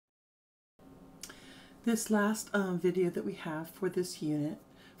This last video that we have for this unit,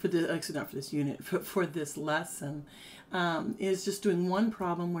 actually not for this unit, but for this lesson, is just doing one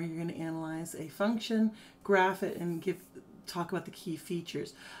problem where you're going to analyze a function, graph it, and talk about the key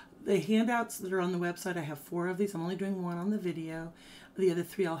features. The handouts that are on the website, I have 4 of these. I'm only doing 1 on the video. The other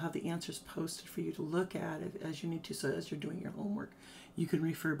 3, I'll have the answers posted for you to look at as you need to. So as you're doing your homework, you can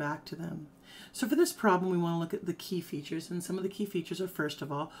refer back to them. So for this problem, we want to look at the key features. And some of the key features are, first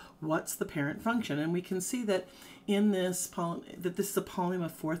of all, what's the parent function? And we can see that in this, that this is a polynomial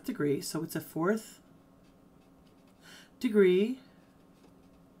of 4th degree. So it's a 4th degree,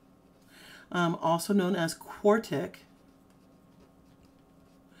 also known as quartic.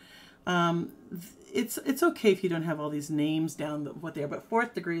 It's okay if you don't have all these names down, what they are, but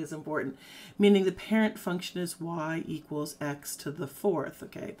 4th degree is important, meaning the parent function is y equals x to the 4th,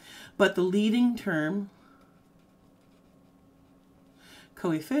 okay? But the leading term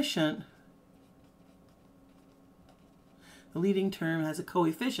coefficient, the leading term has a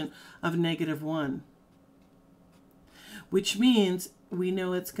coefficient of -1, which means we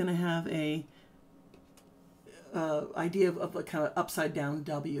know it's going to have a idea of a kind of upside down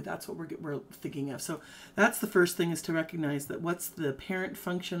W. That's what we're thinking of. So that's the first thing, is to recognize that what's the parent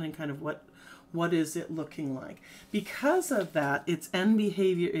function and kind of what is it looking like. Because of that, its end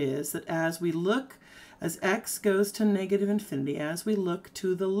behavior is that as x goes to -infinity, as we look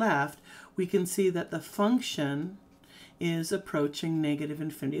to the left, we can see that the function is approaching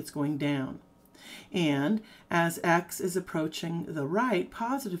 -infinity. It's going down. And as x is approaching the right,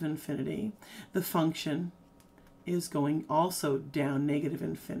 positive infinity, the function is going also down,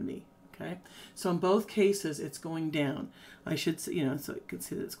 -infinity. Okay, so in both cases it's going down. I should say, so you can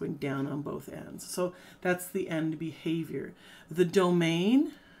see that it's going down on both ends. So that's the end behavior. The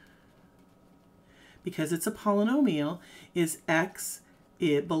domain, because it's a polynomial, is x.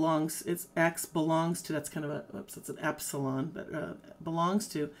 X belongs to, that's kind of it's an epsilon, but belongs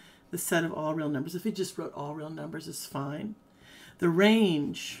to the set of all real numbers. If you just wrote all real numbers, is fine. The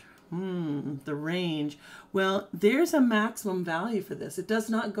range. The range. Well, there's a maximum value for this. It does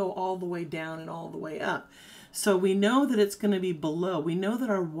not go all the way down and all the way up. So we know that it's going to be below. We know that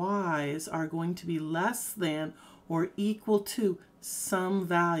our y's are going to be less than or equal to some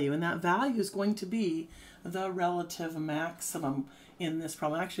value. And that value is going to be the relative maximum in this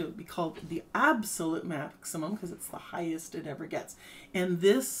problem. Actually, it would be called the absolute maximum because it's the highest it ever gets. And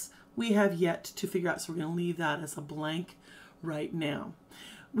this we have yet to figure out. So we're going to leave that as a blank right now.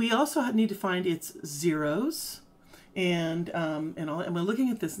 We also need to find its zeros, and we're looking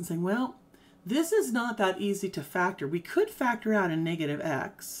at this and saying, well, this is not that easy to factor. We could factor out a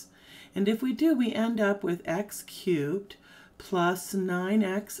 -x, and if we do, we end up with x cubed plus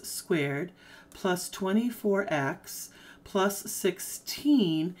 9x squared plus 24x plus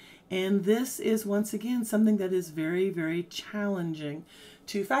 16, and this is once again something that is very, very challenging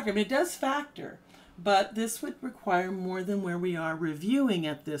to factor. I mean, it does factor, but this would require more than where we are reviewing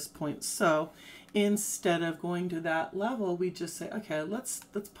at this point. So instead of going to that level, we just say, okay, let's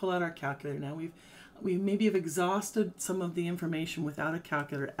pull out our calculator now. We maybe have exhausted some of the information without a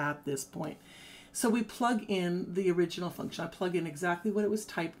calculator at this point. So we plug in the original function. I plug in exactly what it was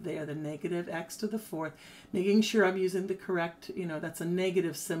typed there, the -x to the 4th, making sure I'm using the correct, that's a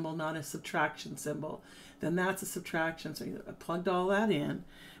negative symbol, not a subtraction symbol. Then that's a subtraction. So I plugged all that in.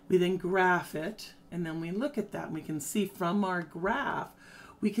 We then graph it, and then we look at that, and we can see from our graph,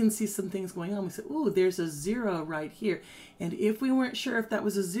 we can see some things going on. We say, ooh, there's a 0 right here. And if we weren't sure if that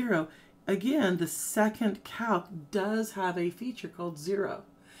was a 0, again, the second calc does have a feature called 0.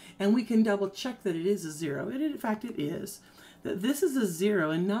 And we can double check that it is a 0. And in fact, it is. That this is a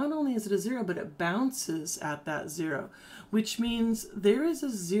 0, and not only is it a 0, but it bounces at that 0, which means there is a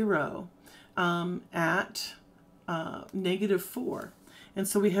 0 at -4. And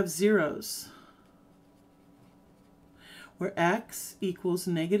so we have zeros where x equals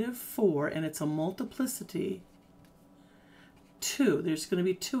 -4, and it's a multiplicity 2. There's going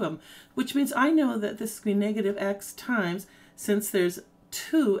to be 2 of them, which means I know that this is going to be -x times, since there's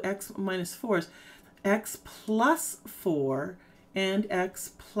 2 x minus 4s, x plus 4 and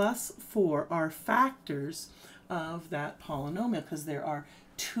x plus 4 are factors of that polynomial because there are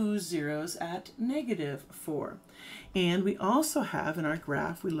 2 zeros at -4. And we also have in our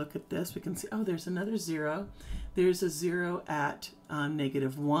graph, we look at this, we can see, oh, there's another 0. There's a 0 at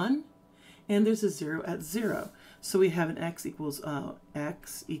 -1, and there's a 0 at 0. So we have an x equals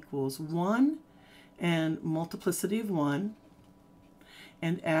 1 and multiplicity of 1,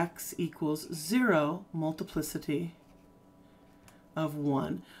 and x equals 0 multiplicity of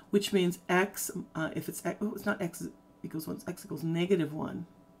 1, which means x, if it's not x equals 1, x equals -1.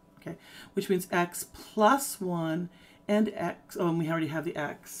 okay, which means x plus 1 and x, oh, and we already have the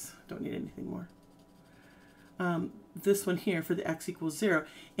x, don't need anything more. This one here for the x equals 0.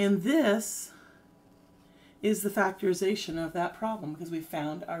 And this is the factorization of that problem because we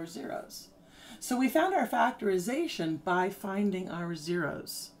found our zeros. So we found our factorization by finding our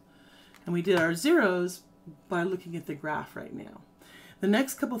zeros. And we did our zeros by looking at the graph right now. The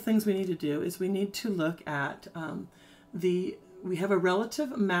next couple things we need to do is we need to look at we have a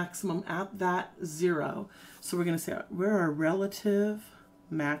relative maximum at that 0. So we're going to say, where are relative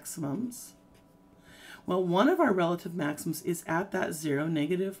maximums? Well, one of our relative maximums is at that 0,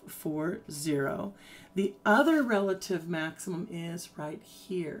 -4, 0. The other relative maximum is right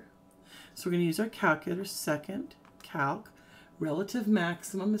here. So we're going to use our calculator, second calc. Relative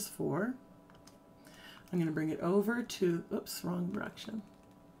maximum is 4. I'm going to bring it over to, oops, wrong direction,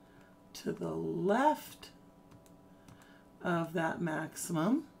 to the left of that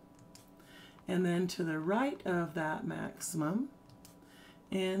maximum, and then to the right of that maximum,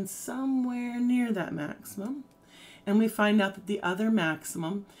 and somewhere near that maximum. And we find out that the other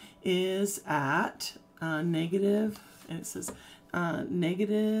maximum is at negative, and it says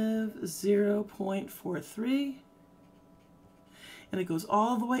negative 0.43, and it goes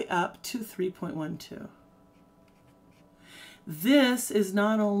all the way up to 3.12. This is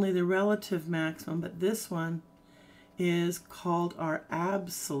not only the relative maximum, but this one is called our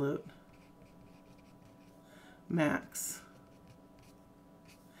absolute max.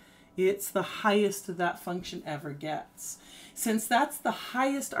 It's the highest that function ever gets. Since that's the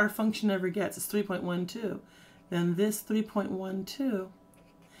highest our function ever gets, it's 3.12, then this 3.12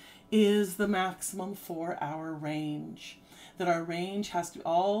 is the maximum for our range. That our range has to,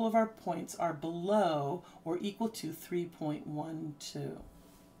 all of our points are below or equal to 3.12.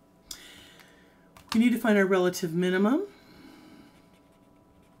 We need to find our relative minimum.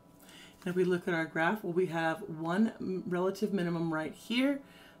 And if we look at our graph, well, we have one relative minimum right here.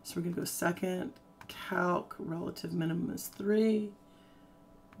 So we're going to go second calc, relative minimum is 3.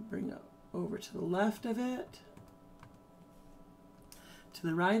 Bring it over to the left of it, to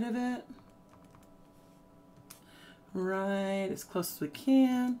the right of it, right as close as we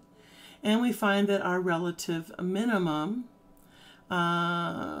can. And we find that our relative minimum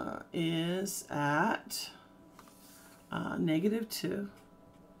is at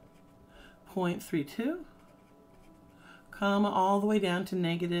 -2.32, comma, all the way down to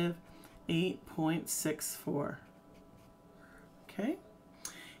 -8.64. Okay,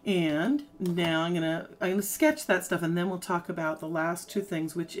 and now I'm gonna sketch that stuff, and then we'll talk about the last two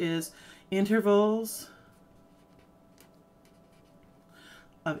things, which is intervals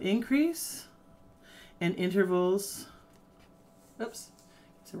of increase and intervals, oops,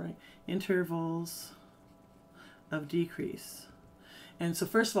 it's right, intervals of decrease. And so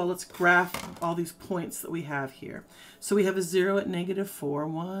first of all, let's graph all these points that we have here. So we have a 0 at -4,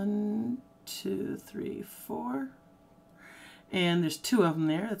 1, 2, 3, 4. And there's two of them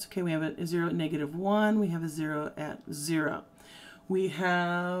there. That's okay. We have a 0 at -1. We have a 0 at 0. We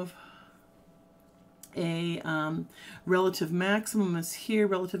have a relative maximum is here.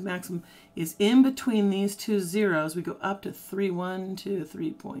 Relative maximum is in between these two zeros. We go up to 3.12,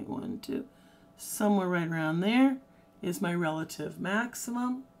 3.12. Somewhere right around there is my relative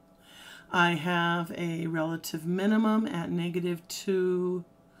maximum. I have a relative minimum at -2,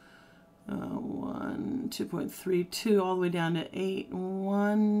 2.32, all the way down to 8,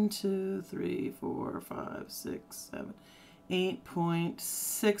 1, 2, 3, 4, 5, 6, 7,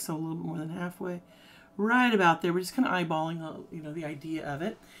 8.6, a little bit more than halfway. Right about there. We're just kind of eyeballing, the idea of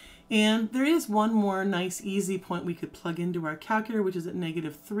it. And there is one more nice, easy point we could plug into our calculator, which is at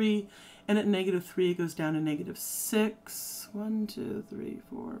 -3. And at -3, it goes down to -6. 1, 2, 3,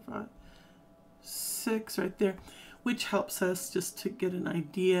 4, 5, 6 right there, which helps us just to get an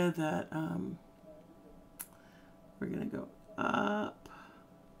idea that we're going to go up,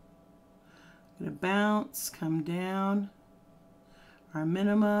 going to bounce, come down, our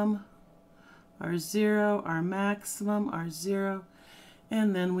minimum, our 0, our maximum, our 0,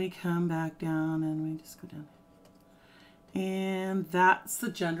 and then we come back down and we just go down. And that's the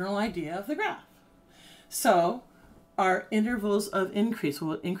general idea of the graph. So our intervals of increase,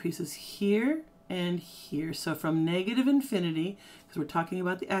 well, it increases here and here. So from -infinity, because we're talking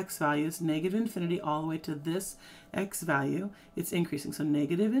about the x values, -infinity all the way to this x value, it's increasing. So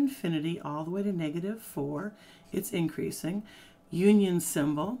 -infinity all the way to -4, it's increasing. Union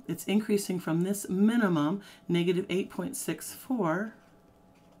symbol, it's increasing from this minimum, -8.64,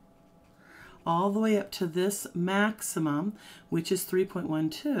 all the way up to this maximum, which is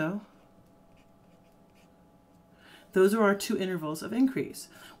 3.12. Those are our two intervals of increase.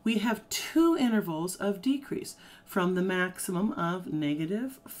 We have two intervals of decrease from the maximum of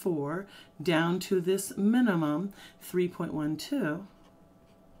 -4 down to this minimum 3.12.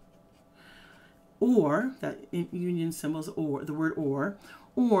 Or, that union symbols, or the word or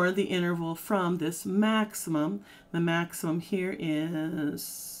the interval from this maximum. The maximum here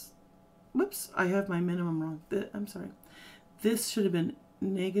is, whoops, I have my minimum wrong. I'm sorry. This should have been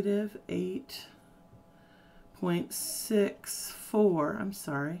 -8.64. I'm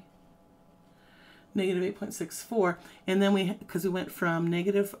sorry. -8.64. And then because we went from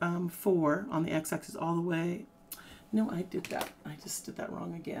 -4 on the x-axis all the way. No, I did that. I just did that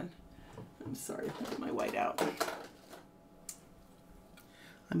wrong again. I'm sorry, I put my white out.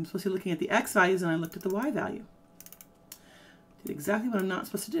 I'm supposed to be looking at the x values, and I looked at the y value. Did exactly what I'm not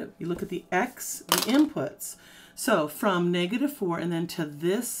supposed to do. You look at the x, the inputs. So from -4 and then to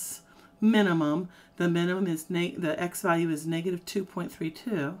this minimum, the minimum is, the x value is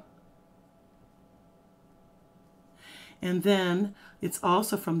 -2.32. And then it's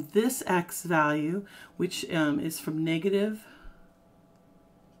also from this x value, which is from negative,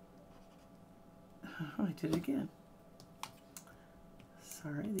 oh, I did it again.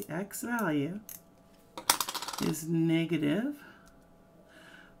 Sorry, the x value is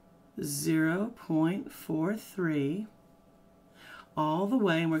 -0.43 all the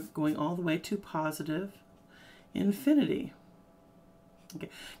way, and we're going all the way to positive infinity. Okay,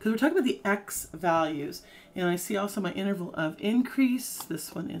 because we're talking about the x values, and I see also my interval of increase.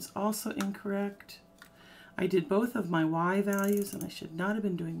 This one is also incorrect. I did both of my y values, and I should not have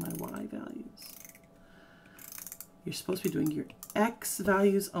been doing my y values. You're supposed to be doing your x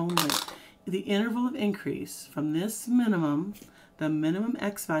values only. The interval of increase from this minimum, the minimum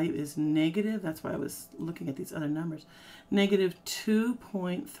x value is negative, that's why I was looking at these other numbers,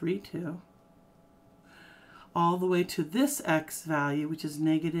 -2.32, all the way to this x value, which is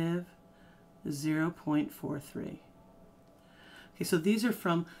 -0.43. Okay, so these are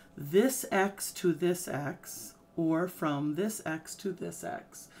from this x to this x, or from this x to this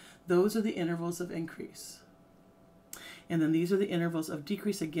x. Those are the intervals of increase. And then these are the intervals of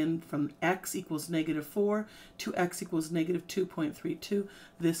decrease, again, from x equals -4 to x equals -2.32.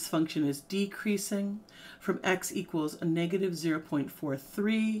 This function is decreasing. From x equals a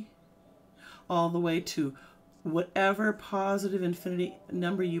 -0.43 all the way to whatever positive infinity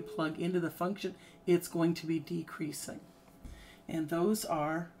number you plug into the function, it's going to be decreasing. And those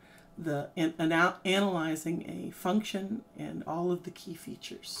are analyzing a function and all of the key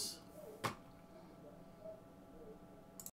features.